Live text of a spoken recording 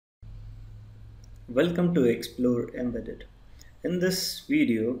Welcome to Explore Embedded. In this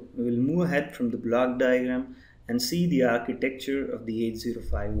video, we will move ahead from the block diagram and see the architecture of the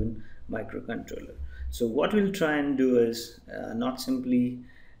 8051 microcontroller. So what we'll try and do is not simply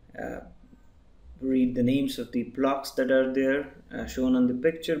uh, read the names of the blocks that are there shown on the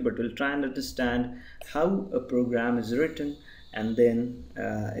picture, but we'll try and understand how a program is written and then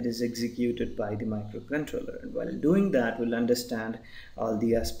it is executed by the microcontroller. And while doing that, we'll understand all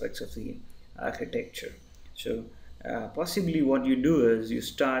the aspects of the architecture. So possibly what you do is you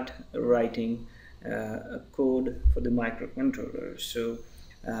start writing a code for the microcontroller. So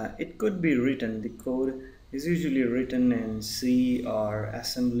it could be written, the code is usually written in C or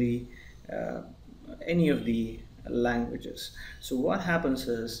assembly, any of the languages. So what happens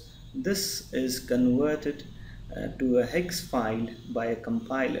is this is converted to a hex file by a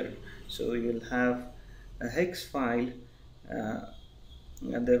compiler. So you'll have a hex file.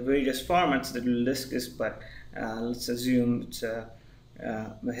 There are various formats that we'll discuss, but let's assume it's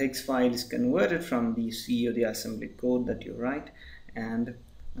the hex file is converted from the C or the assembly code that you write, and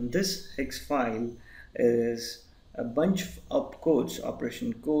this hex file is a bunch of opcodes,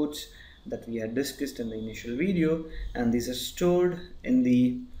 operation codes that we had discussed in the initial video, and these are stored in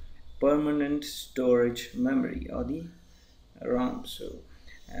the permanent storage memory or the RAM. So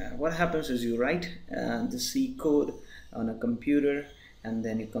what happens is you write the C code on a computer, and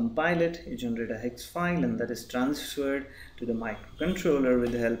then you compile it, you generate a hex file, and that is transferred to the microcontroller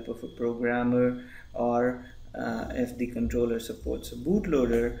with the help of a programmer, or if the controller supports a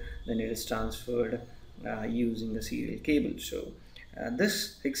bootloader, then it is transferred using a serial cable. So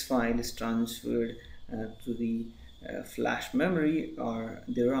this hex file is transferred to the flash memory or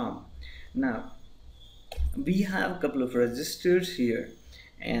the RAM. Now we have a couple of registers here,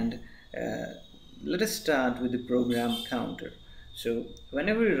 and let us start with the program counter. So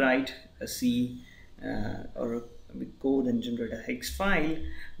whenever we write a C or a code and generate a hex file,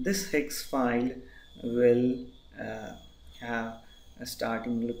 this hex file will have a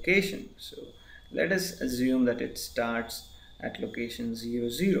starting location. So let us assume that it starts at location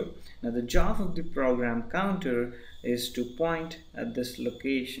 00. Now the job of the program counter is to point at this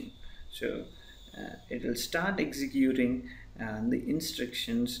location. So it will start executing the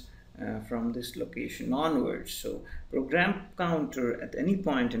instructions from this location onwards. So program counter at any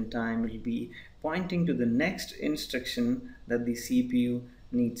point in time will be pointing to the next instruction that the CPU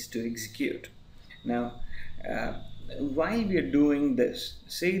needs to execute. Now while we are doing this,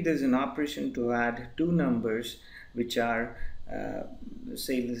 say there's an operation to add two numbers which are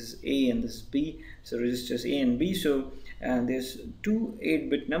say this is A and this is B, so registers A and B. So there's two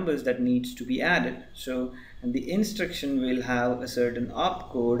 8-bit numbers that needs to be added. So the instruction will have a certain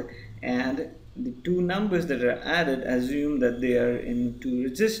opcode, and the two numbers that are added assume that they are in two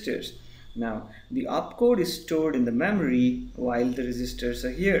registers. Now the opcode is stored in the memory while the registers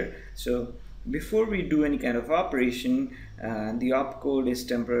are here. So before we do any kind of operation, the opcode is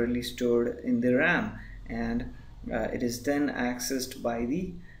temporarily stored in the RAM, and it is then accessed by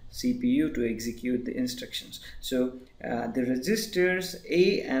the CPU to execute the instructions. So the registers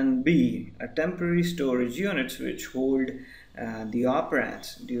A and B are temporary storage units which hold the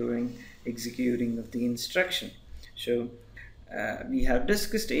operands during executing of the instruction. So we have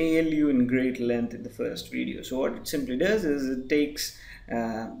discussed ALU in great length in the first video. So what it simply does is it takes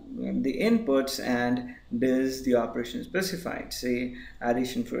the inputs and does the operation specified, say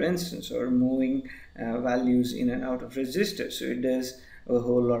addition for instance, or moving values in and out of registers. So it does a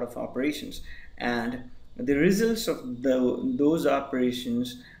whole lot of operations, and the results of those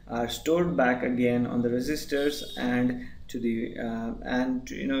operations are stored back again on the registers and to the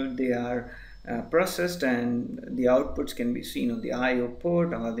they are processed, and the outputs can be seen on the IO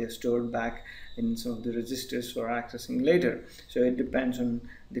port, or they are stored back in some of the registers for accessing later. So it depends on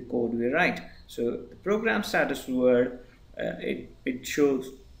the code we write. So the program status word, it shows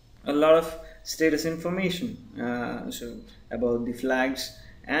a lot of status information so about the flags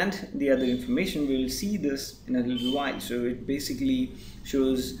and the other information. We will see this in a little while. So it basically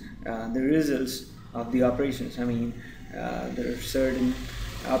shows the results of the operations. I mean, there are certain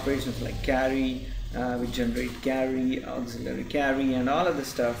operations like carry, which generate carry, auxiliary carry, and all of the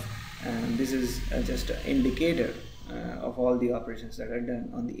stuff, and this is just an indicator of all the operations that are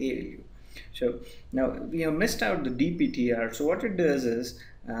done on the ALU. So now we have missed out the DPTR. So what it does is,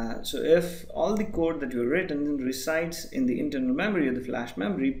 so if all the code that you've written resides in the internal memory or the flash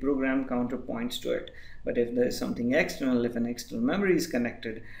memory, program counter points to it. But if there is something external, if an external memory is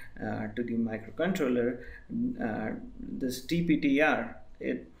connected to the microcontroller, this DPTR,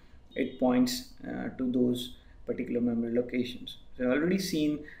 it points to those particular memory locations. So I've already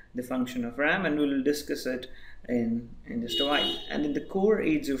seen the function of RAM, and we'll discuss it in just a while. And in the core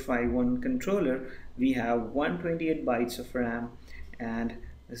 8051 controller, we have 128 bytes of RAM, and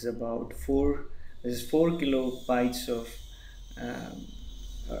this is 4 kilobytes of um,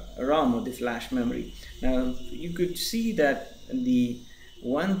 ROM, or the flash memory. Now you could see that the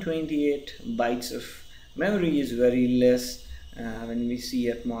 128 bytes of memory is very less when we see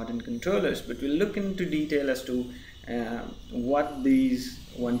at modern controllers, but we'll look into detail as to what these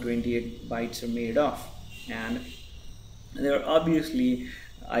 128 bytes are made of. And there are obviously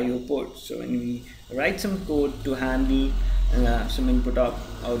IO ports. So when we write some code to handle some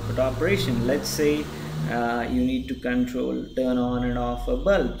output operation, let's say you need to control turn on and off a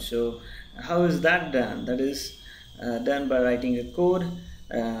bulb. So how is that done? That is done by writing a code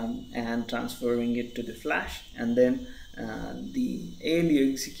and transferring it to the flash, and then the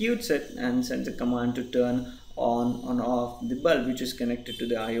ALU executes it and sends a command to turn on or off the bulb, which is connected to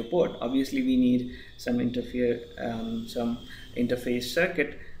the IO port. Obviously we need some interface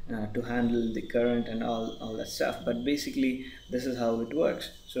circuit to handle the current and all that stuff, but basically this is how it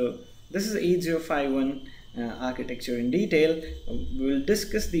works. So this is 8051 architecture in detail. We will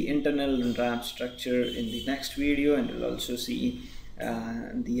discuss the internal RAM structure in the next video, and we'll also see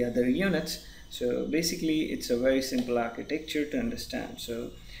the other units. So basically it's a very simple architecture to understand.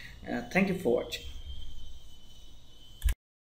 So thank you for watching.